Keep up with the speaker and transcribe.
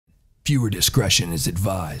Viewer discretion is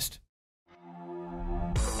advised.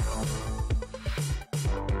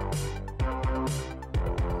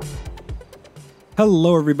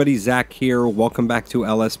 Hello everybody, Zach here. Welcome back to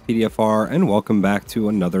LSPDFR and welcome back to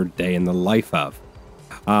another day in the life of.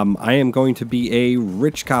 I am going to be a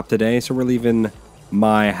rich cop today, so we're leaving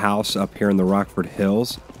my house up here in the Rockford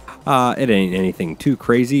Hills. It ain't anything too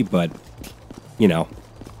crazy, but, you know,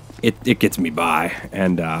 it gets me by,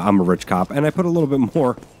 and I'm a rich cop, and I put a little bit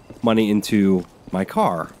more money into my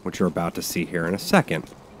car, which you're about to see here in a second.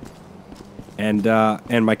 And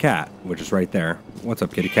my cat, which is right there. What's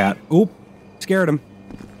up, kitty cat? Oop, scared him.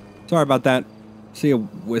 Sorry about that. See ya,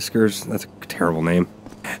 Whiskers. That's a terrible name.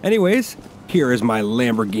 Anyways, here is my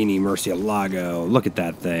Lamborghini Murcielago. Look at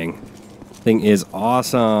that thing. Thing is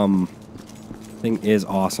awesome. Thing is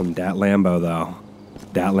awesome. Dat Lambo, though.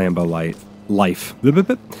 Dat Lambo life.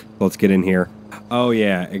 Let's get in here. Oh,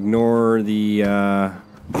 yeah. Ignore the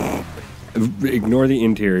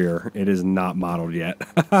interior. It is not modeled yet.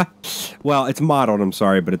 Well, it's modeled, I'm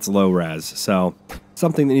sorry, but it's low res. So,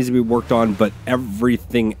 something that needs to be worked on, but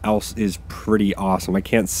everything else is pretty awesome. I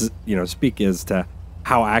can't, speak as to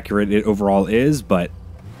how accurate it overall is, but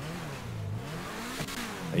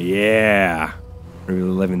yeah, we're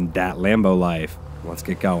living that Lambo life. Let's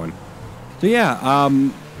get going. So yeah,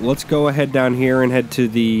 let's go ahead down here and head to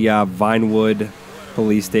the Vinewood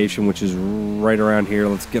police station, which is right around here.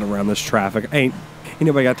 Let's get around this traffic. Ain't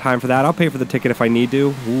nobody got time for that. I'll pay for the ticket if I need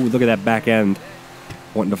to. Ooh, look at that back end.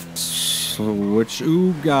 Wanting to switch.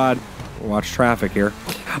 Ooh, God. Watch traffic here.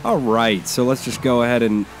 All right, so let's just go ahead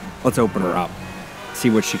and let's open her up. See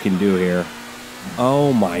what she can do here.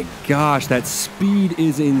 Oh my gosh, that speed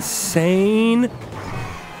is insane.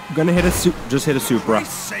 I'm gonna hit a just hit a Supra.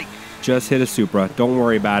 Just hit a Supra. Don't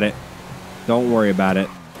worry about it. Don't worry about it.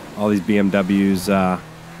 All these BMWs,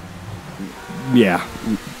 yeah,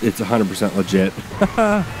 it's 100% legit.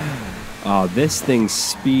 Oh, this thing's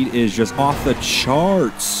speed is just off the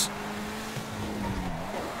charts.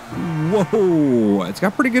 Whoa, it's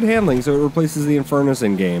got pretty good handling, so it replaces the Infernus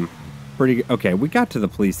in-game. Pretty okay, we got to the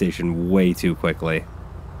police station way too quickly.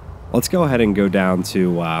 Let's go ahead and go down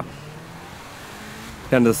to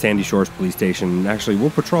the Sandy Shores police station. Actually, we'll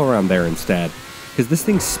patrol around there instead, because this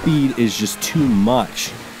thing's speed is just too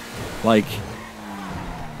much. Like,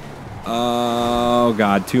 oh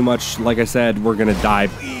god, too much. Like I said, we're gonna die.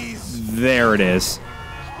 There it is.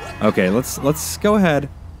 Okay, let's go ahead.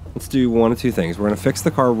 Let's do one of two things. We're gonna fix the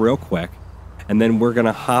car real quick, and then we're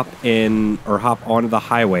gonna hop onto the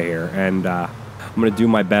highway here, and I'm gonna do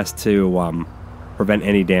my best to prevent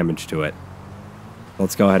any damage to it.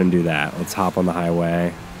 Let's go ahead and do that. Let's hop on the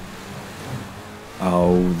highway.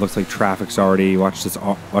 Oh, looks like traffic's already. Watch this.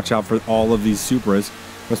 Watch out for all of these Supras.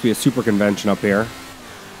 Must be a super convention up here.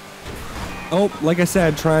 Oh, like I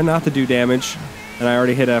said, trying not to do damage, and I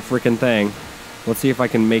already hit a freaking thing. Let's see if I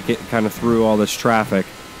can make it kind of through all this traffic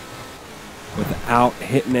without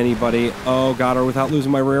hitting anybody. Oh god, or without losing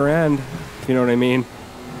my rear end, if you know what I mean.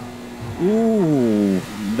 Ooh,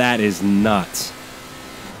 that is nuts.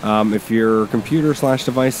 If your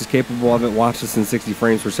computer/device is capable of it, watch this in 60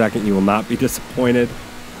 frames per second. You will not be disappointed.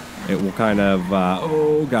 It will kind of,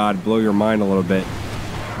 oh god, blow your mind a little bit.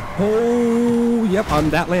 Oh, yep,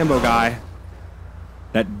 I'm that Lambo guy.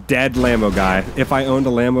 That dead Lambo guy. If I owned a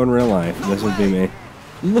Lambo in real life, this would be me.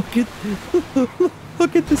 Look at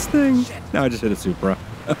this thing. Now I just hit a Supra.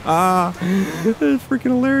 That's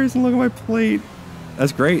freaking hilarious, and look at my plate.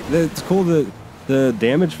 That's great. It's cool that the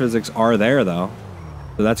damage physics are there, though.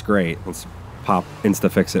 So that's great. Let's pop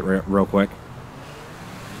insta-fix it real quick.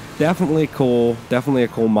 Definitely cool. Definitely a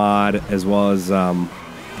cool mod, as well as,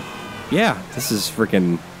 yeah, this is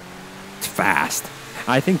freaking, it's fast.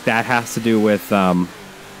 I think that has to do with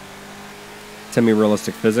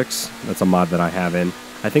semi-realistic physics. That's a mod that I have in.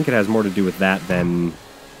 I think it has more to do with that than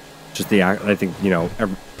just the, I think, you know,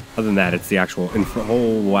 other than that, it's the actual info.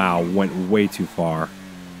 Oh, wow, went way too far.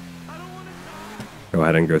 Go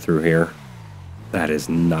ahead and go through here. That is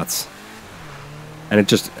nuts. And it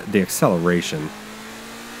just, the acceleration.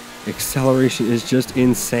 Acceleration is just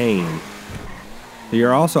insane.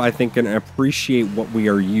 You're also, I think, going to appreciate what we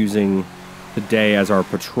are using today as our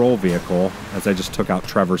patrol vehicle, as I just took out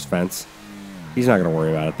Trevor's fence. He's not going to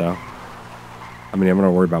worry about it, though. I mean, I'm going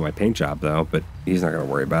to worry about my paint job, though, but he's not going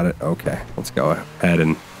to worry about it. Okay, let's go ahead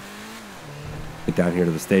and get down here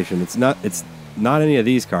to the station. It's not any of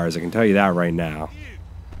these cars, I can tell you that right now.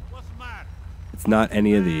 It's not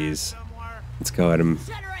any of these. Let's go ahead and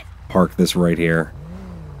park this right here.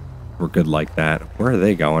 We're good like that. Where are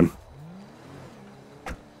they going?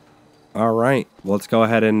 All right, well, let's go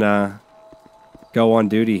ahead and go on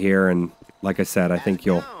duty here, and like I said, I think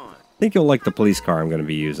you'll think you'll like the police car I'm going to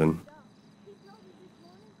be using.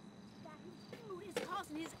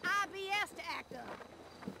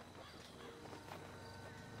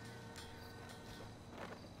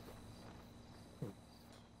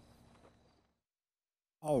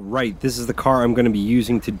 All right, this is the car I'm going to be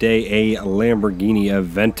using today, a Lamborghini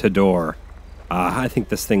Aventador. I think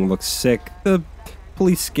this thing looks sick. The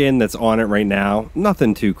police skin that's on it right now,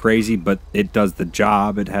 nothing too crazy, but it does the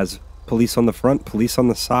job. It has police on the front, police on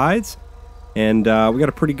the sides, and we got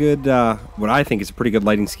a pretty good, what I think is a pretty good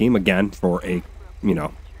lighting scheme, again, for a, you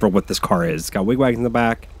know, for what this car is. It's got wigwags in the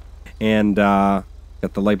back, and got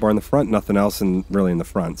the light bar in the front, nothing else really in the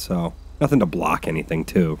front, so nothing to block anything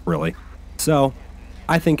too, really. So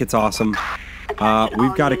I think it's awesome.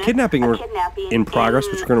 We've got a kidnapping in progress,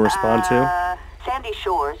 which we're going to respond to. Sandy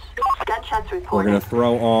Shores. Gunshots reported. We're going to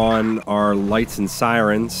throw on our lights and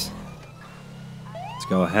sirens. Let's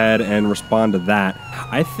go ahead and respond to that.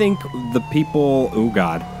 I think the people... Oh,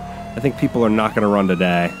 God. I think people are not going to run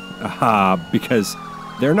today. Because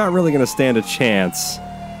they're not really going to stand a chance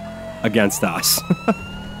against us.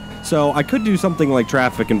 So I could do something like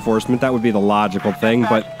traffic enforcement. That would be the logical thing,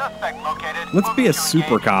 but let's be a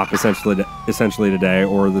super cop essentially today,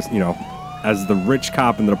 or this, you know, as the rich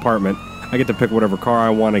cop in the department. I get to pick whatever car I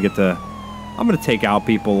want. I'm going to take out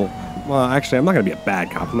people. Well, actually, I'm not going to be a bad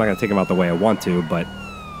cop. I'm not going to take them out the way I want to, but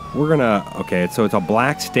we're going to... Okay, so it's a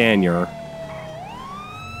black Stanier.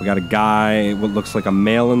 We got a guy, what looks like a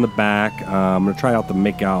male in the back. I'm going to try out to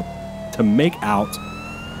make out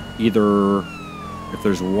either... If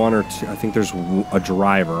there's one or two, I think there's a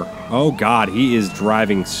driver. Oh, God, he is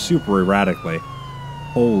driving super erratically.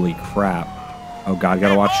 Holy crap. Oh, God,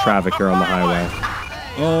 gotta watch traffic here on the highway.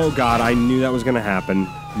 Oh, God, I knew that was gonna happen.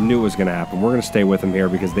 Knew it was gonna happen. We're gonna stay with him here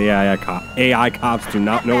because the AI cops do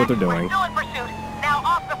not know what they're doing. Now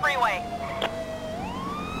off the freeway.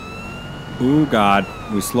 Oh, God,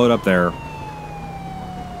 we slowed up there.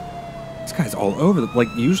 This guy's all over the... Like,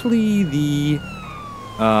 usually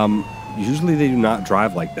they do not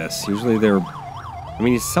drive like this. Usually they're... I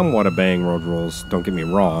mean, he's somewhat obeying road rules, don't get me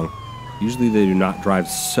wrong. Usually they do not drive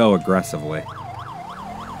so aggressively.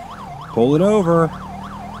 Pull it over.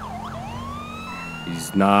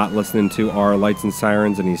 He's not listening to our lights and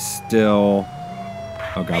sirens, and he's still...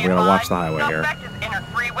 Oh, God, we gotta watch the highway here.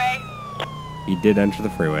 He did enter the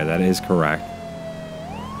freeway, that is correct.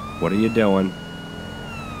 What are you doing?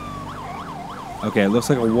 Okay, it looks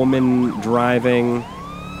like a woman driving...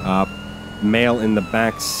 male in the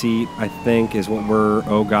back seat, I think, is what we're...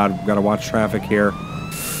 Oh, God, we've got to watch traffic here.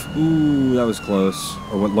 Ooh, that was close.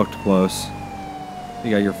 Or what looked close. You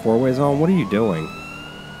got your four-ways on? What are you doing?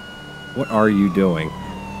 What are you doing?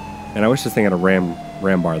 And I wish this thing had a ram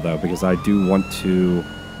bar, though, because I do want to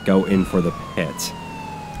go in for the pit.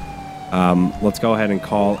 Let's go ahead and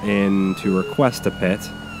call in to request a pit.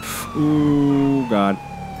 Ooh, God.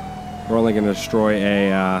 We're only going to destroy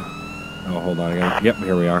a... Oh, hold on again. Yep,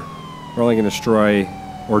 here we are. We're only going to destroy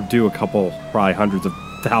or do a couple, probably hundreds of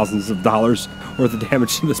thousands of dollars worth of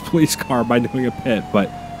damage to this police car by doing a pit, but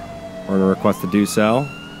we're going to request to do so.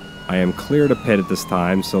 I am clear to pit at this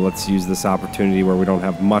time, so let's use this opportunity where we don't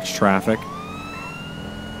have much traffic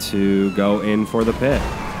to go in for the pit.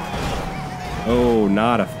 Oh,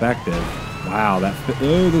 not effective. Wow, that...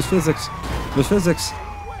 Oh, there's physics. There's physics.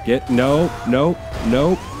 No.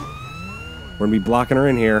 We're going to be blocking her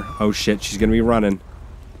in here. Oh, shit, she's going to be running.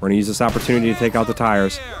 We're going to use this opportunity to take out the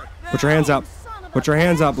tires. Put your hands up. Put your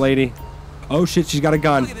hands up, lady. Oh, shit, she's got a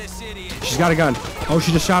gun. She's got a gun. Oh,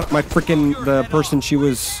 she just shot my the person she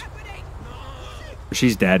was...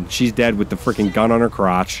 She's dead. She's dead with the freaking gun on her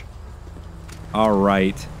crotch. All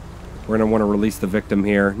right. We're going to want to release the victim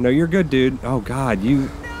here. No, you're good, dude. Oh, God, you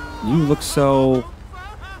look so...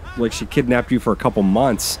 Like she kidnapped you for a couple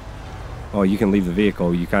months. Oh, you can leave the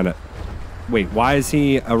vehicle. You kind of... Wait, why is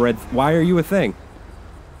he a red... Why are you a thing?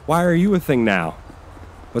 Why are you a thing now?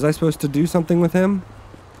 Was I supposed to do something with him?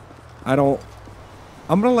 I don't...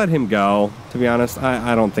 I'm gonna let him go, to be honest.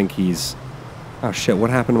 I don't think he's... Oh, shit, what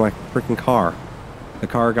happened to my freaking car? The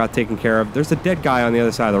car got taken care of. There's a dead guy on the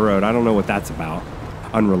other side of the road. I don't know what that's about.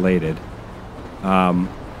 Unrelated.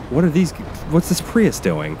 What are these... What's this Prius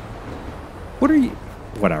doing? What are you...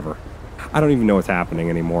 Whatever. I don't even know what's happening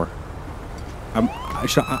anymore.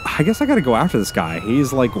 I guess I gotta go after this guy.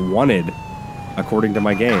 He's like wanted, according to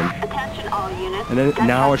my game. And then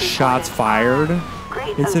now a shots fired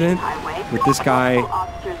incident with this guy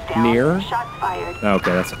near.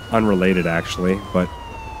 Okay, that's unrelated actually, but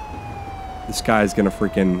this guy's gonna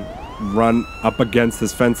freaking run up against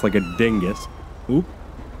this fence like a dingus. Oop.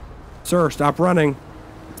 Sir, stop running.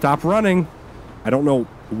 Stop running. I don't know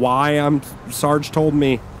why Sarge told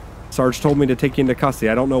me Sarge told me to take you into custody.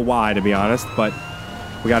 I don't know why, to be honest, but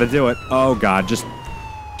we got to do it. Oh, God. Just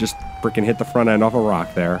freaking hit the front end off a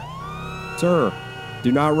rock there. Sir,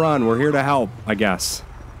 do not run. We're here to help, I guess.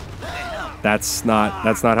 That's not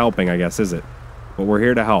helping, I guess, is it? But we're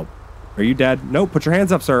here to help. Are you dead? Nope. Put your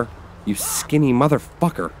hands up, sir. You skinny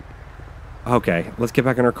motherfucker. Okay, let's get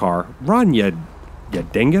back in our car. Run, you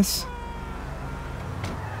dingus.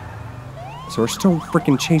 So we're still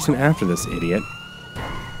freaking chasing after this idiot.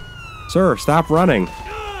 Sir, stop running.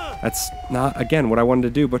 That's not, again, what I wanted to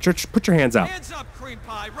do, but put your hands up. Hands up, cream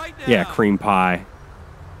pie, right now. Yeah, cream pie.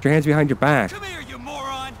 Put your hands behind your back. Come here, you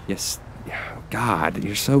moron. Yes. God,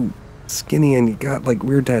 you're so skinny and you got like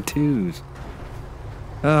weird tattoos.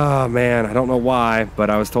 Oh man, I don't know why,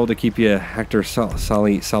 but I was told to keep you Hector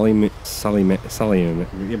Sully. Don't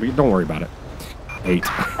worry about it. 8.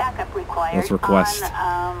 Backup required. Let's request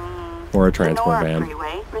for a transport van.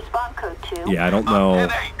 Freeway. Respond code 2. Yeah, I don't know.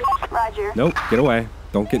 Roger. Nope, get away.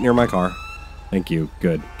 Don't get near my car. Thank you.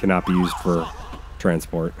 Good. Cannot be used for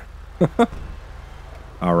transport.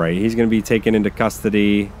 All right, he's going to be taken into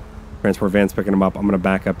custody. Transport van's picking him up. I'm going to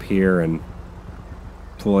back up here and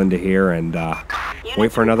pull into here and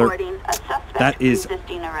wait for another. That is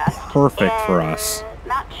perfect for us.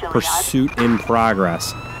 Pursuit in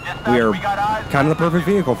progress. We are kind of the perfect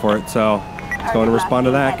vehicle for it, so let's go and respond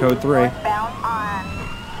to that. Code 3.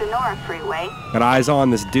 Got eyes on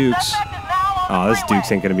this Dukes. Oh, this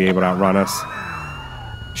Dukes ain't going to be able to outrun us.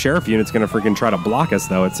 Sheriff unit's going to freaking try to block us,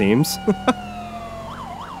 though, it seems.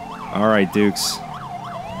 All right, Dukes.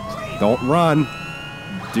 Don't run.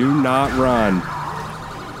 Do not run.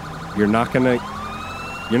 You're not gonna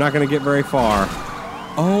get very far.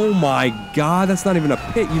 Oh my God, that's not even a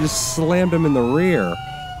pit. You just slammed him in the rear.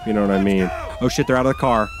 You know what I mean? Oh shit, they're out of the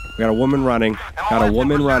car. We got a woman running. Got a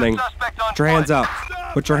woman running. Put your hands up.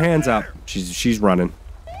 Put your hands up. She's running.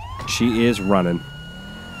 She is running.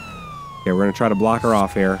 Okay, we're gonna try to block her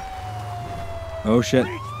off here. Oh shit.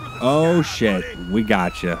 Oh shit. We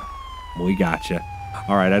got you. We got you.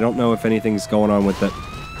 All right, I don't know if anything's going on with the...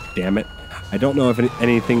 Damn it. I don't know if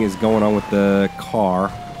anything is going on with the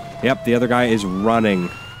car. Yep, the other guy is running.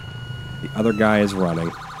 The other guy is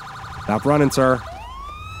running. Stop running, sir.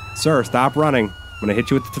 Sir, stop running. I'm going to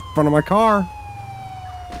hit you with the front of my car.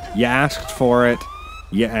 You asked for it.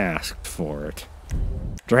 You asked for it.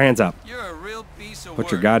 Put your hands up. You're a real piece of Put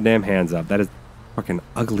work. your goddamn hands up. That is fucking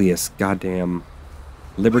ugliest goddamn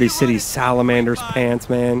Liberty City salamanders pants,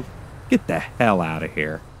 man. Get the hell out of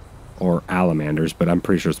here. Or alamanders, but I'm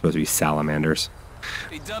pretty sure it's supposed to be salamanders.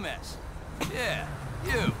 Hey, dumbass. Yeah,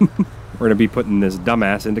 you. We're going to be putting this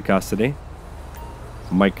dumbass into custody.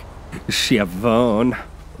 Mike Schiavone,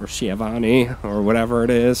 or Schiavone, or whatever it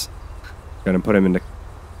is. Going to put him into...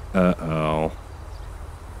 Uh-oh.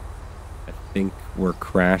 I think we're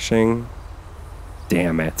crashing.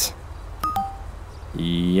 Damn it.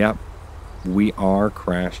 Yep. We are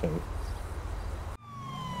crashing.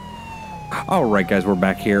 Alright guys, we're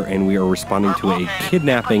back here and we are responding to a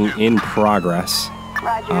kidnapping in progress.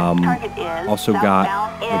 Also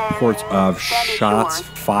got reports of shots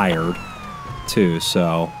fired too,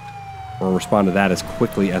 so we'll respond to that as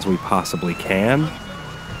quickly as we possibly can.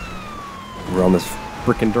 We're on this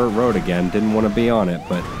frickin' dirt road again, didn't want to be on it,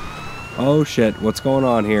 but oh shit, what's going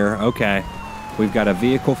on here? Okay, we've got a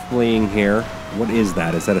vehicle fleeing here. What is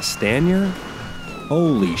that? Is that a Stanier?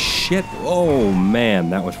 Holy shit. Oh,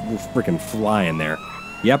 man. That was freaking flying there.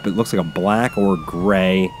 Yep, it looks like a black or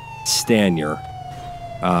gray Stanier.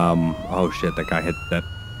 Oh, shit. That guy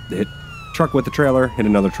hit truck with the trailer, hit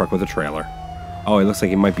another truck with a trailer. Oh, it looks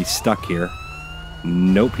like he might be stuck here.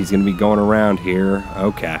 Nope, he's going to be going around here.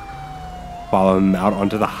 Okay. Follow him out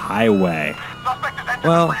onto the highway.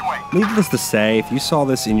 Well, needless to say, if you saw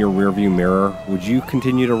this in your rearview mirror, would you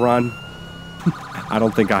continue to run? I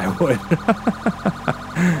don't think I would.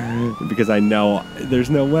 Because I know there's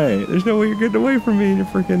no way. There's no way you're getting away from me to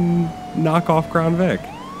freaking knock off Crown Vic.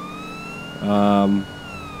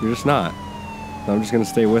 You're just not. So I'm just going to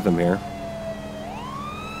stay with him here.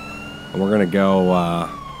 And we're going to go,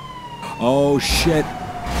 oh, shit.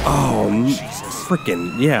 Oh,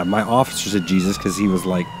 freaking, yeah, my officer said Jesus because he was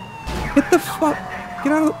like, get the fuck,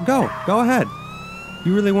 get out of the, go ahead.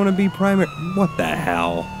 You really want to be primary? What the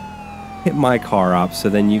hell? Hit my car up so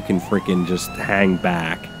then you can freaking just hang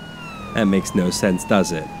back. That makes no sense,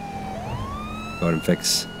 does it? Go ahead and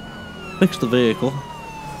fix the vehicle.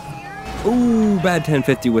 Ooh, bad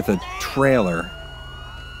 1050 with a trailer.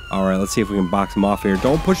 All right, let's see if we can box him off here.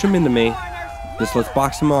 Don't push him into me. Just let's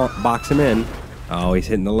box him in. Oh, he's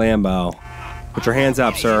hitting the Lambo. Put your hands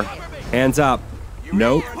up, sir. Hands up.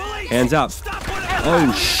 Nope. Hands up.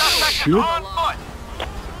 Oh, shoot.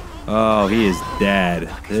 Oh, he is dead.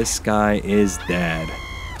 This guy is dead.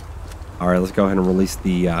 All right, let's go ahead and release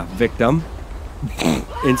the victim.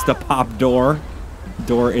 Insta pop door.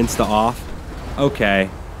 Door insta off. Okay,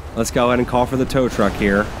 let's go ahead and call for the tow truck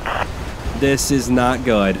here. This is not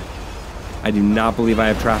good. I do not believe I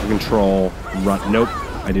have traffic control. Nope,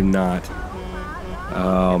 I do not.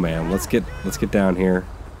 Oh man, let's get down here.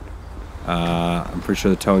 I'm pretty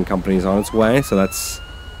sure the towing company is on its way, so that's.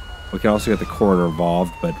 We can also get the coroner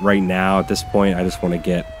involved, but right now at this point, I just want to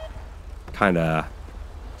get kind of,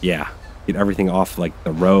 yeah, get everything off like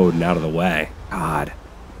the road and out of the way. God.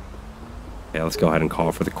 Okay, let's go ahead and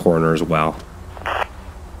call for the coroner as well.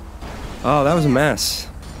 Oh, that was a mess.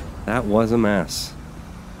 That was a mess.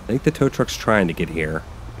 I think the tow truck's trying to get here,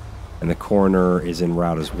 and the coroner is en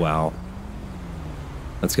route as well.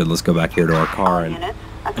 That's good. Let's go back here to our car and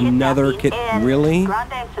another kid. Really?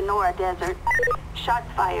 Grande Sonora Desert. Shots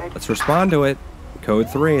fired. Let's respond to it. Code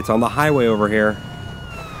 3. It's on the highway over here.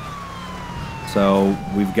 So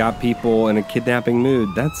we've got people in a kidnapping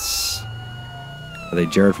mood. That's. Are they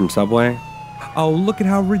Jared from Subway? Oh, look at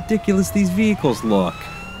how ridiculous these vehicles look.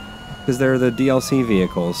 Because they're the DLC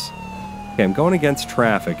vehicles. Okay, I'm going against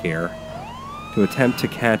traffic here to attempt to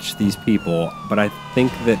catch these people, but I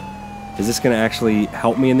think that. Is this going to actually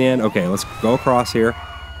help me in the end? Okay, let's go across here.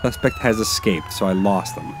 Suspect has escaped, so I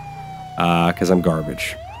lost them. Because I'm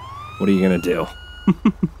garbage. What are you going to do?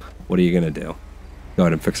 What are you going to do? Go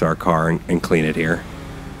ahead and fix our car and clean it here.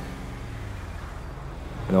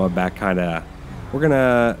 You know what, back kind of... We're going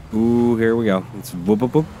to... Ooh, here we go. Let's whoop,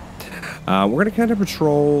 whoop, whoop. We're going to kind of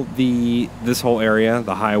patrol this whole area,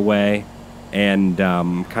 the highway, and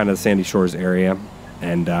kind of Sandy Shores area,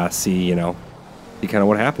 and see, you know, see kind of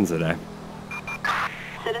what happens today.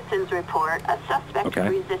 Citizens report a suspect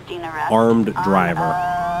resisting arrest. Armed driver.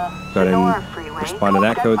 Go ahead and respond to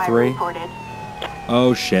that, code 3. Reported.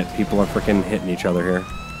 Oh shit, people are freaking hitting each other here.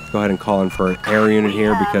 Go ahead and call in for an air unit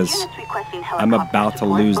here because I'm about to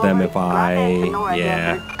lose them if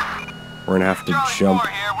yeah. We're gonna have to jump.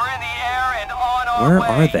 Where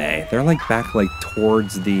are they? They're like back like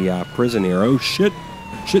towards the prison here. Oh shit.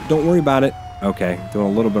 Shit, don't worry about it. Okay, doing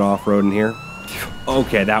a little bit off-road in here.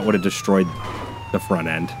 Okay, that would have destroyed the front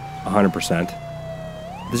end, 100%.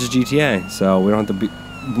 This is GTA, so we don't have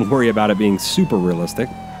to worry about it being super realistic,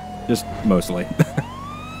 just mostly.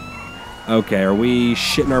 Okay, are we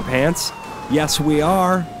shitting our pants? Yes, we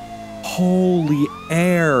are. Holy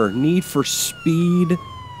air, Need for Speed,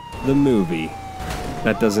 the movie.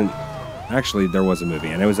 That doesn't, actually there was a movie,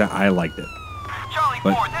 and it was I liked it.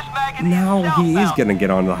 But now he is gonna get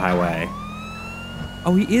onto the highway.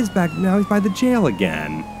 Oh, he is back, now he's by the jail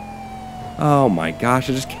again. Oh my gosh,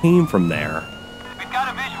 I just came from there. We've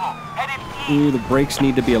got a visual. Headed Ooh, the brakes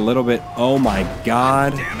need to be a little bit... Oh my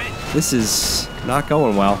god. This is not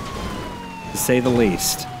going well. To say the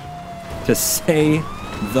least. To say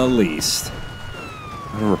the least.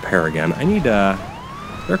 I'm gonna repair again. I need is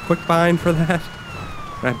there a quick bind for that?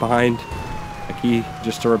 Can I bind a key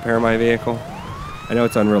just to repair my vehicle? I know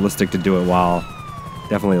it's unrealistic to do it while...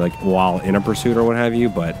 Definitely like while in a pursuit or what have you,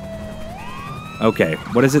 but... Okay,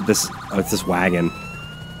 what is it? Oh, it's this wagon.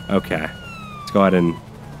 Okay. Let's go ahead and...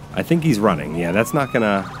 I think he's running. Yeah, that's not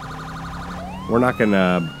gonna... We're not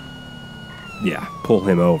gonna... Yeah, pull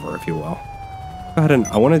him over, if you will. Go ahead and...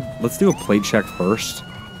 Let's do a plate check first.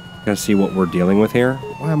 Gotta see what we're dealing with here.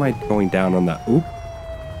 Why am I going down on the... Oop.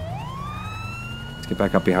 Let's get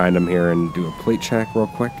back up behind him here and do a plate check real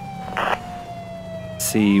quick.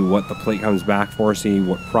 See what the plate comes back for. See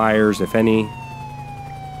what priors, if any.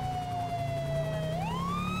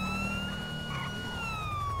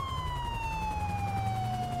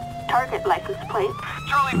 Target license plate.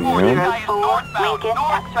 Charlie 4, you guys northbound, Lincoln,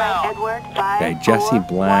 X-ray, Edward, 5, Okay, Jesse 4,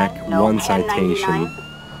 Black, 1, no, one citation.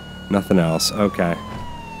 1099. Nothing else. Okay.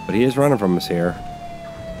 But he is running from us here.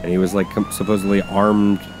 And he was like supposedly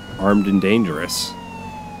armed and dangerous.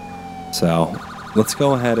 So, let's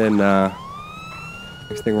go ahead and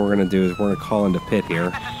next thing we're going to do is we're going to call into pit here.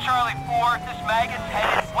 This is Charlie 4. This mag is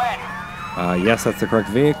headed west. Yes, that's the correct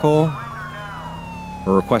vehicle.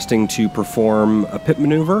 We're requesting to perform a pit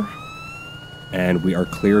maneuver. And we are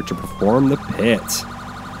clear to perform the pit.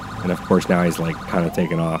 And of course now he's like kind of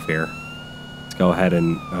taking off here. Let's go ahead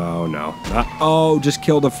and... Oh no. Oh, just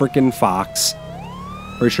killed a freaking fox.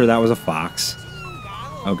 Pretty sure that was a fox.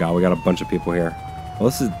 Oh god, we got a bunch of people here. Well,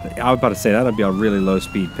 this is... I was about to say that'd be a really low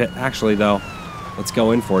speed pit. Actually though, let's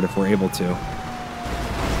go in for it if we're able to.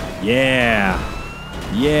 Yeah.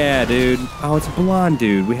 Yeah, dude. Oh, it's a blonde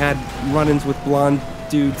dude. We had run-ins with blonde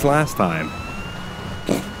dudes last time.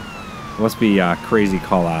 Must be crazy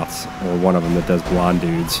callouts, or one of them that does blonde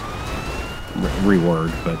dudes.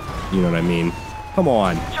 reword, but you know what I mean. Come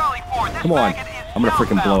on. Charlie 4, this Come on. maggot is I'm gonna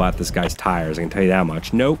freaking southbound. blow out this guy's tires, I can tell you that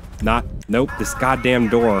much. Nope, nope, this goddamn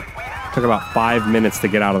door took about 5 minutes to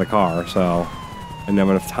get out of the car, so I didn't have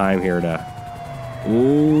enough time here to...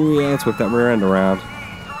 Ooh, yeah, let's whip that rear end around.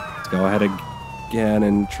 Let's go ahead again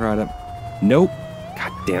and try to... Nope.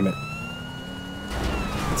 God damn it.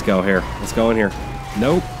 Let's go here. Let's go in here.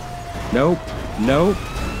 Nope. Nope. Nope.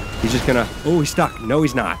 He's just gonna... Oh, he's stuck. No,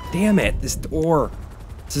 he's not. Damn it. This door.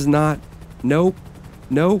 This is not... Nope.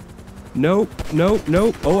 Nope. Nope. Nope.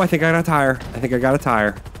 Nope. Oh, I think I got a tire. I think I got a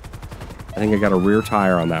tire. I think I got a rear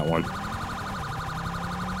tire on that one.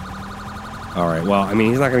 Alright, well, I mean,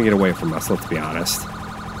 he's not going to get away from us, let's be honest.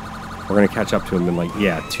 We're going to catch up to him in, like,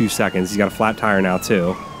 yeah, 2 seconds. He's got a flat tire now,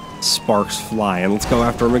 too. Sparks flying. Let's go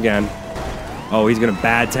after him again. Oh, he's going to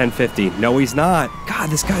bad 1050. No, he's not. God,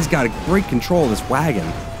 this guy's got a great control of this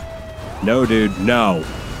wagon. No, dude, no.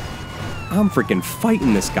 I'm freaking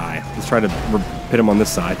fighting this guy. Let's try to hit him on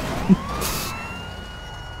this side.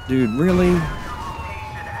 Dude, really?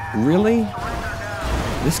 Really?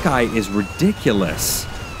 This guy is ridiculous.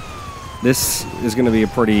 This is going to be a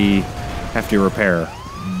pretty hefty repair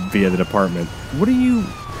via the department. What are you...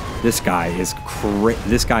 This guy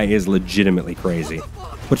is legitimately crazy.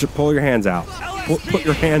 Pull your hands out. Put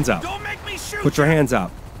your hands up. Put your hands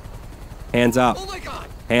up. Hands up.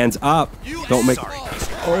 Hands up. Don't make...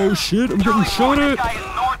 Oh shit, I'm getting shot at. This guy is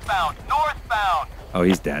northbound. Northbound. Oh,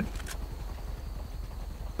 he's dead.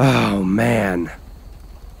 Oh man.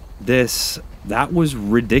 That was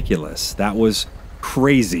ridiculous. That was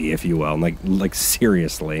crazy, if you will. Like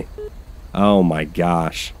seriously. Oh my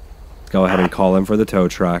gosh. Let's go ahead and call in for the tow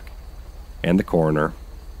truck and the coroner.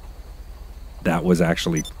 That was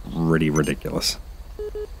actually pretty ridiculous.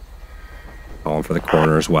 Calling for the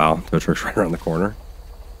coroner as well. Tow truck's right around the corner.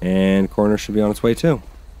 And coroner should be on its way too.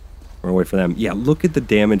 We're gonna wait for them. Yeah, look at the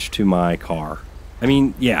damage to my car. I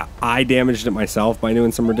mean, yeah, I damaged it myself by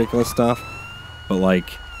doing some ridiculous stuff. But like...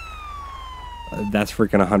 that's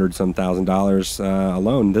freaking $100-some thousand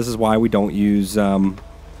alone. This is why we don't use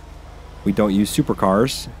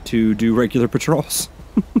supercars to do regular patrols.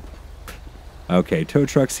 Okay, tow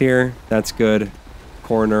truck's here. That's good.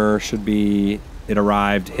 Coroner should be... It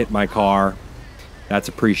arrived, hit my car. That's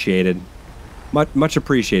appreciated. Much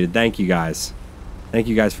appreciated. Thank you guys. Thank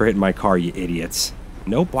you guys for hitting my car, you idiots.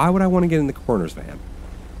 Nope, why would I want to get in the coroner's van?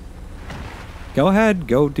 Go ahead,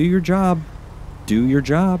 go do your job. Do your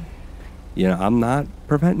job. You know, I'm not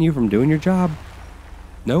preventing you from doing your job.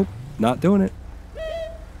 Nope, not doing it.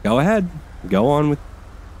 Go ahead. Go on with...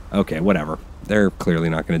 Okay, whatever. They're clearly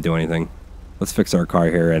not going to do anything. Let's fix our car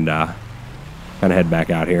here and kind of head back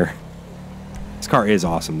out here. This car is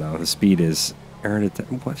awesome, though. The speed is...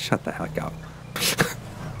 What? Shut the heck up.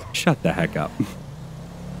 Shut the heck up.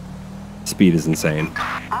 Speed is insane.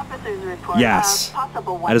 Yes.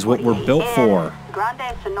 That is what we're built for.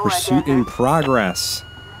 Pursuit in progress.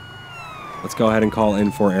 Let's go ahead and call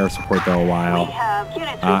in for air support, though, a while.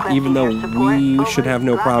 Even though we should have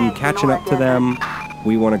no problem catching up to them,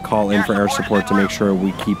 we want to call in for air support to make sure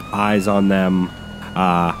we keep eyes on them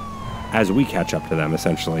as we catch up to them,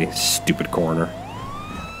 essentially. Stupid coroner.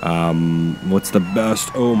 What's the best?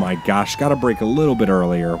 Oh my gosh, gotta brake a little bit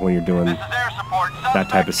earlier when you're doing that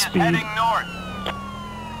type of speed.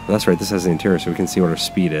 That's right, this has the interior so we can see what our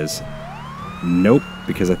speed is. Nope,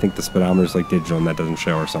 because I think the speedometer's like digital and that doesn't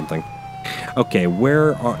show or something. Okay,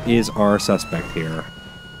 where is our suspect here?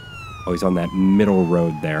 Oh, he's on that middle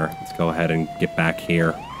road there. Let's go ahead and get back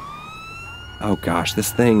here. Oh gosh,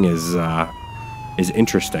 this thing is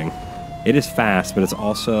interesting. It is fast, but it's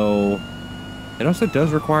also... It also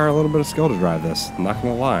does require a little bit of skill to drive this, I'm not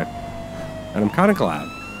gonna lie. And I'm kind of glad.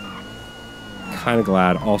 Kind of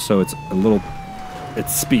glad. Also, it's a little...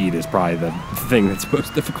 Its speed is probably the thing that's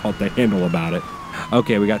most difficult to handle about it.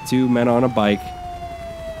 Okay, we got 2 men on a bike.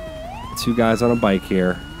 2 guys on a bike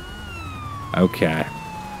here. Okay.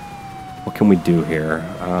 What can we do here?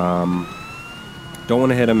 Don't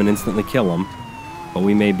want to hit them and instantly kill them, but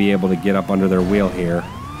we may be able to get up under their wheel here.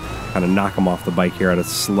 Kind of knock them off the bike here at a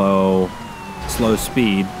slow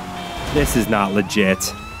speed. This is not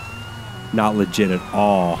legit. Not legit at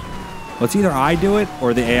all. Well, it's either I do it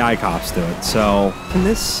or the AI cops do it. So, can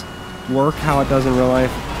this work how it does in real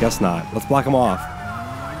life? Guess not. Let's block them off.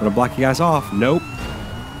 I'm gonna block you guys off. Nope.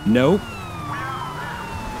 Nope.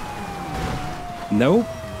 Nope.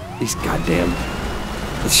 These goddamn...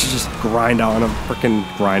 Let's just grind on them. Frickin'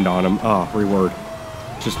 grind on them. Oh, reword.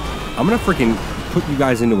 Just... I'm gonna frickin' put you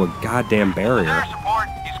guys into a goddamn barrier.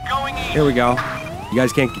 Here we go. You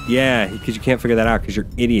guys can't... Yeah, because you can't figure that out because you're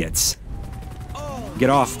idiots. Get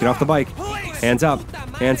off the bike. Hands up,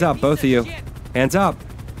 both of you. Hands up.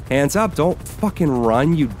 Hands up. Don't fucking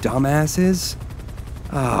run, you dumbasses.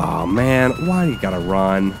 Oh, man. Why you gotta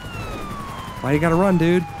run? Why you gotta run,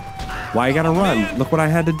 dude? Why you gotta run? Look what I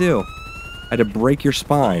had to do. I had to break your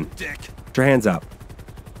spine. Put your hands up.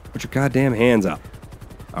 Put your goddamn hands up.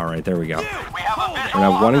 All right, there we go. We're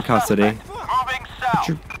gonna have one in custody. Put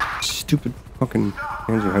your stupid fucking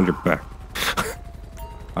hands behind your back.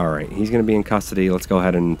 All right, he's gonna be in custody. Let's go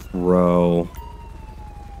ahead and throw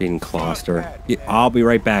Jaden Closter. Yeah, I'll be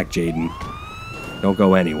right back, Jaden. Don't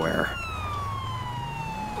go anywhere.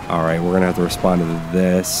 All right, we're gonna have to respond to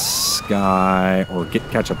this guy, or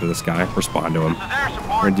catch up to this guy. Respond to him.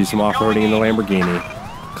 We're gonna do some off-roading in the Lamborghini.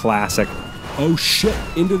 Classic. Oh shit!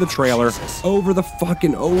 Into the trailer. Over the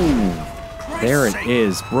fucking. Oh, there it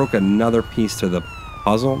is. Broke another piece to the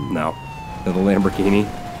puzzle. No, to the Lamborghini.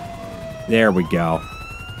 There we go.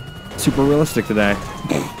 Super realistic today.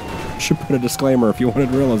 Should put a disclaimer if you wanted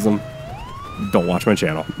realism. Don't watch my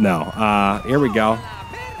channel. No. Here we go.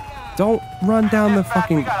 Don't run down the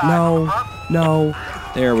fucking... No. No.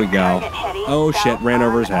 There we go. Oh shit, ran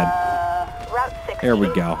over his head. There we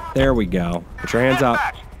go. There we go. Put your hands up.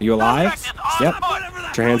 Are you alive? Yep.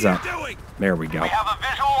 Put your hands up. There we go.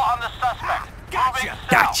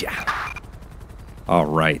 Gotcha. All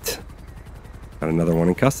right. Got another one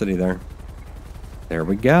in custody there. There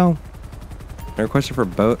we go. No question for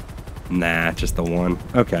boat? Nah, just the one.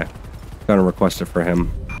 Okay. Gonna request it for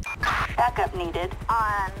him. Backup needed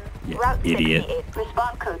on Route idiot. 68.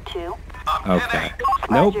 Respond code 2. Okay.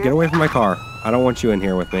 Nope, get away from my car. I don't want you in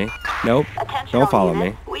here with me. Nope. Don't follow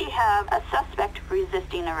me. We have a suspect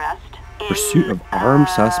resisting arrest. Pursuit of armed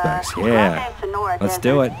suspects. Yeah. Let's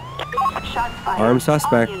do it. Armed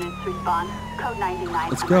suspect.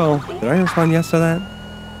 Let's go. Did I respond yes to that?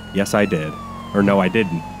 Yes, I did. Or no, I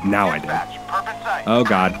didn't. Now I did. Oh,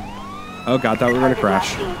 God. Oh, God, thought we were going to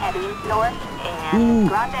crash.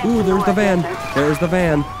 Ooh, there's the van. There's the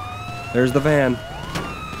van. There's the van.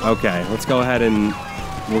 Okay, let's go ahead and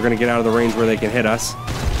we're going to get out of the range where they can hit us.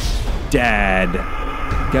 Dead.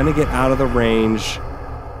 Gonna get out of the range.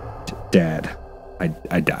 Dead. I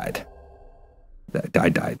died. I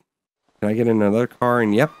died. Can I get in another car?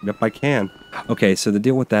 And yep, I can. Okay, so the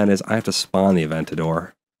deal with that is I have to spawn the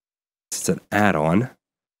Aventador. It's an add-on.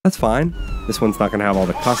 That's fine. This one's not gonna have all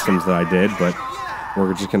the customs that I did, but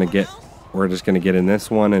we're just gonna get in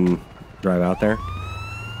this one and drive out there.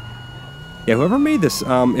 Yeah, whoever made this,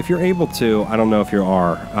 if you're able to, I don't know if you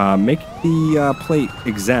are, make the plate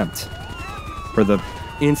exempt for the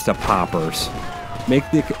Insta Poppers. Make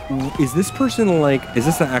the... Is this person like... Is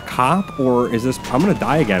this a cop or is this... I'm gonna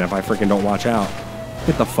die again if I freaking don't watch out.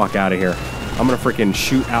 Get the fuck out of here. I'm gonna freaking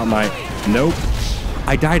shoot out my... Nope.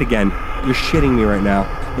 I died again. You're shitting me right now.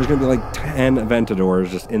 There's gonna be like 10 Aventadors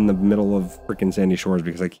just in the middle of freaking Sandy Shores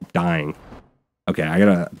because I keep dying. Okay, I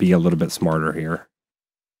gotta be a little bit smarter here.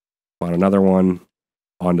 Spawn another one.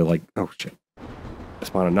 Onto like... Oh shit.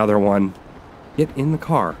 Spawn another one. Get in the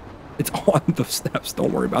car. It's on the steps.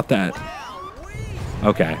 Don't worry about that.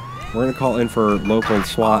 Okay. We're going to call in for local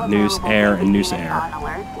SWAT, Noose Air, and Noose Air.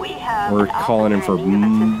 We're calling in for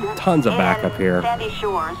tons of backup here.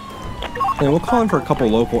 And we'll call in for a couple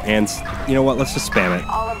local and... You know what? Let's just spam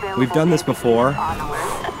it. We've done this before.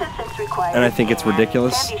 And I think it's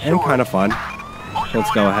ridiculous and kind of fun. Let's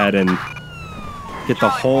go ahead and get the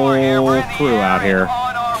whole crew out here.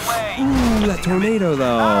 Ooh, that tornado,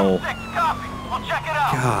 though.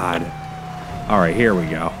 God. All right, here we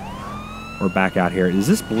go. We're back out here. Is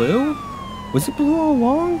this blue? Was it blue all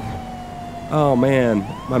along? Oh, man.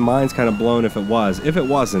 My mind's kind of blown if it was. If it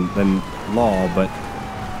wasn't, then lol, but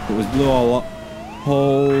it was blue all along.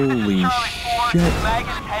 Holy shit.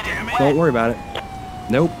 Don't worry about it.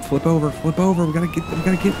 Nope. Flip over. Flip over. We gotta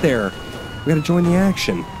get there. We gotta join the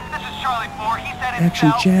action.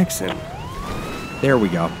 Action Jackson. There we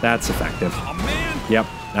go. That's effective. Yep,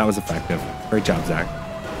 that was effective. Great job, Zach.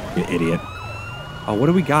 You idiot. Oh, what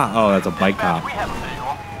do we got? Oh, that's a bike cop.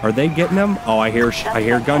 Are they getting them? Oh, I hear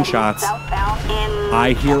gunshots.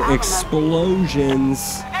 I hear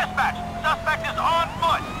explosions.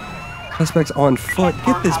 Suspect's on foot.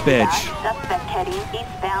 Get this bitch.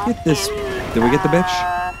 Get this. Did we get the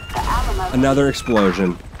bitch? Another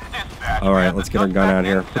explosion. All right, let's get our gun out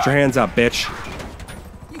here. Put your hands up, bitch.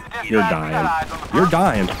 You're dying. You're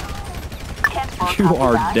dying. You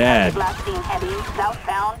are dead.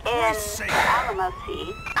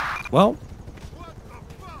 Well,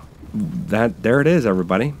 there it is,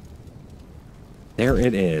 everybody. There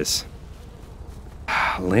it is.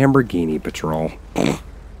 Lamborghini Patrol.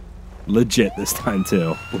 Legit this time,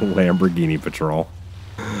 too. Lamborghini Patrol.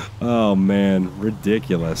 Oh, man.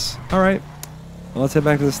 Ridiculous. All right. Well, let's head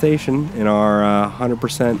back to the station in our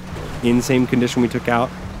 100% insane condition we took out.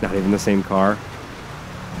 Not even the same car.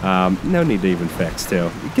 No need to even fix,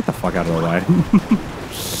 too. Get the fuck out of the way.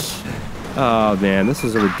 Oh, man, this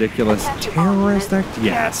is a ridiculous terrorist activity.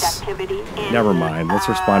 Yes. Never mind. Let's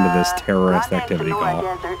respond to this terrorist activity call.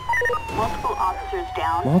 Multiple officers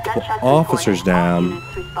down. Multiple officers down.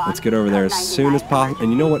 Let's get over there as soon as possible.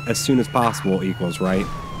 And you know what as soon as possible equals, right?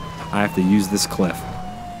 I have to use this cliff.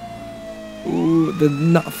 Ooh, the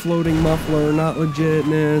not floating muffler, not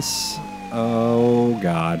legitness. Oh,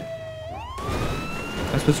 God.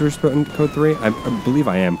 Am I supposed to respond to code 3? I believe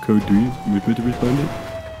I am. Code 3. Am I supposed to respond to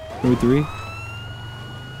code 3?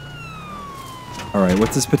 Alright,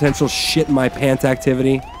 what's this potential shit in my pants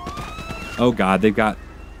activity? Oh, God, they've got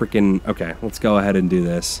freaking... Okay, let's go ahead and do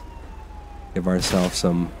this. Give ourselves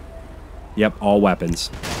some... Yep, all weapons.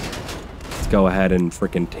 Let's go ahead and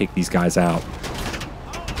freaking take these guys out.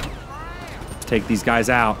 Take these guys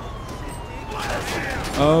out.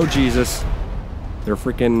 Oh, Jesus. They're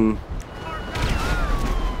freaking...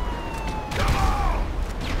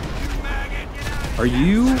 Are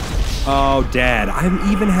you... Oh, Dad.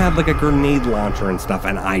 I've even had like a grenade launcher and stuff,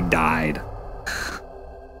 and I died.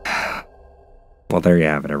 Well, there you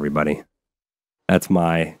have it, everybody. That's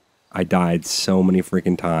my... I died so many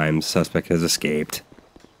freaking times. Suspect has escaped.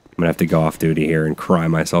 I'm gonna have to go off duty here and cry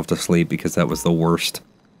myself to sleep because that was the worst.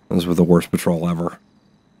 Those were the worst patrol ever.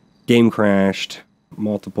 Game crashed.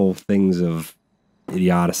 Multiple things of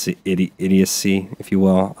idiocy, if you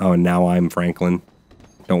will. Oh, and now I'm Franklin.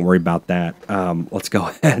 Don't worry about that. Let's go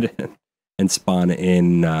ahead and spawn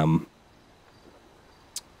in our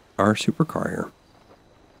supercar here,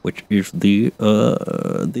 which is the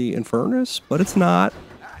Infernus, but it's not,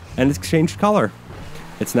 and it's changed color.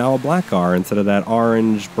 It's now a black car instead of that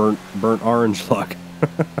orange, burnt orange look.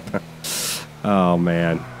 Oh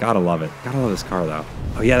man, gotta love it. Gotta love this car though.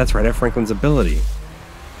 Oh yeah, that's right. I have Franklin's ability.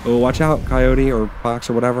 Oh, watch out, Coyote or Fox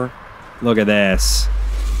or whatever. Look at this.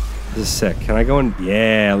 This is sick. Can I go in?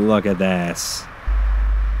 Yeah, look at this.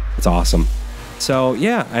 It's awesome. So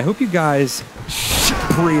yeah, I hope you guys,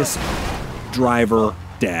 Prius driver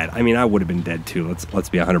dead. I mean, I would have been dead too. Let's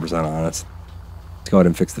be 100% honest. Let's go ahead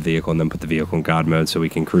and fix the vehicle and then put the vehicle in God mode so we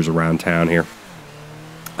can cruise around town here.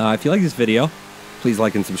 If you like this video, please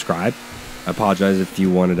like and subscribe. I apologize if you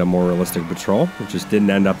wanted a more realistic patrol. It just didn't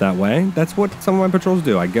end up that way. That's what some of my patrols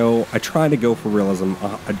do. I try to go for realism.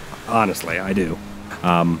 Honestly, I do.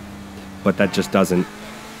 But that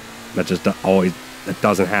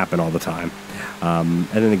doesn't happen all the time. And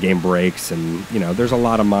then the game breaks, and you know, there's a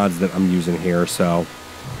lot of mods that I'm using here, so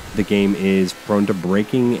the game is prone to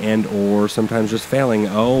breaking and or sometimes just failing.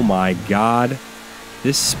 Oh my God.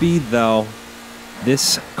 This speed though,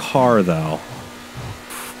 this car though.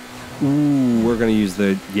 Ooh, we're gonna use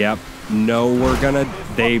the, yep. No,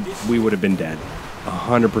 we would have been dead.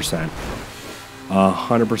 100%.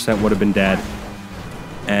 100% would have been dead.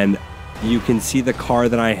 And you can see the car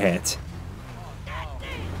that I hit.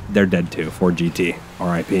 They're dead too. Ford GT.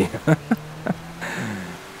 RIP.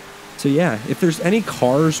 So yeah, if there's any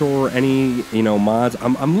cars or any, you know, mods,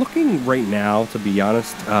 I'm looking right now, to be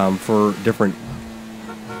honest, for different...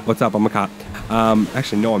 What's up? I'm a cop.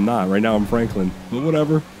 Actually, no, I'm not. Right now I'm Franklin. But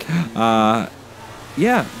whatever.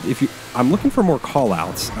 Yeah, I'm looking for more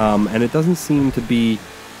callouts, and it doesn't seem to be...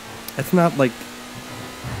 It's not like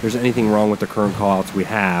there's anything wrong with the current callouts we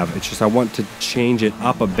have. It's just I want to change it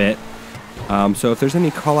up a bit. So if there's any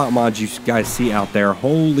callout mods you guys see out there,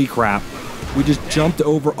 holy crap. We just jumped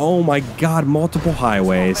over, oh my God, multiple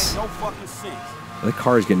highways. The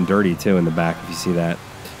car is getting dirty too in the back, if you see that.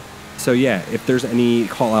 So yeah, if there's any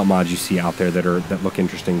callout mods you see out there that look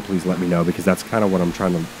interesting, please let me know, because that's kind of what I'm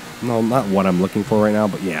trying to... No, not what I'm looking for right now,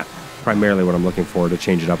 but yeah, primarily what I'm looking for to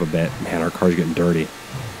change it up a bit. Man, our car's getting dirty.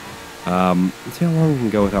 Let's see how long we can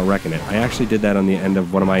go without wrecking it. I actually did that on the end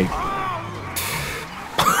of one of my...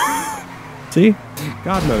 See?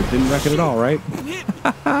 God mode, didn't wreck it at all, right?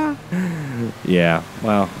 Yeah,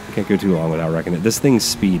 well, can't go too long without wrecking it. This thing's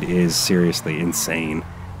speed is seriously insane.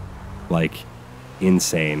 Like,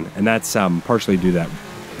 insane. And that's partially due to that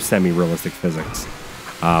semi-realistic physics.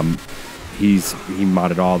 He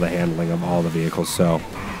modded all the handling of all the vehicles, so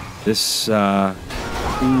this,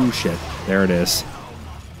 ooh, shit. There it is.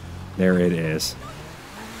 There it is.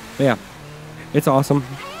 But yeah, it's awesome.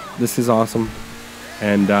 This is awesome.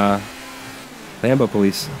 And, Lambo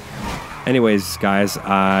police. Anyways, guys,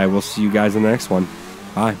 I will see you guys in the next one.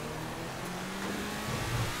 Bye.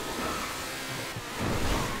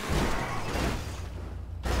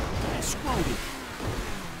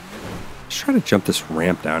 Let's try to jump this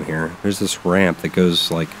ramp down here. There's this ramp that goes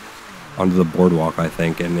like onto the boardwalk, I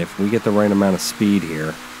think. And if we get the right amount of speed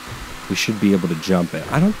here, we should be able to jump it.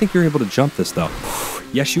 I don't think you're able to jump this, though.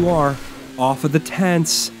 Yes, you are. Off of the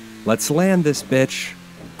tents. Let's land this bitch.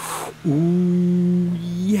 Ooh,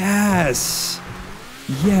 yes.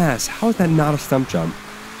 Yes. How is that not a stump jump?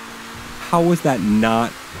 How was that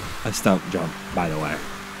not a stump jump, by the way?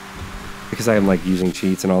 Because I am, like, using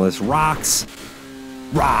cheats and all this. Rocks.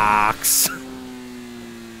 Rocks.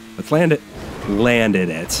 Let's land it. Landed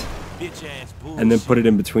it. And then put it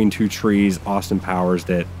in between two trees. Austin Powers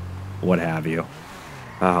it. What have you.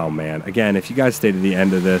 Oh, man. Again, if you guys stay to the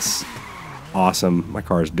end of this, awesome. My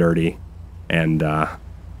car is dirty. And, now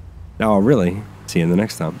I'll really see you in the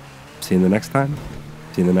next time. See you in the next time.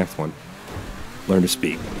 See you in the next one. Learn to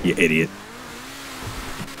speak, you idiot.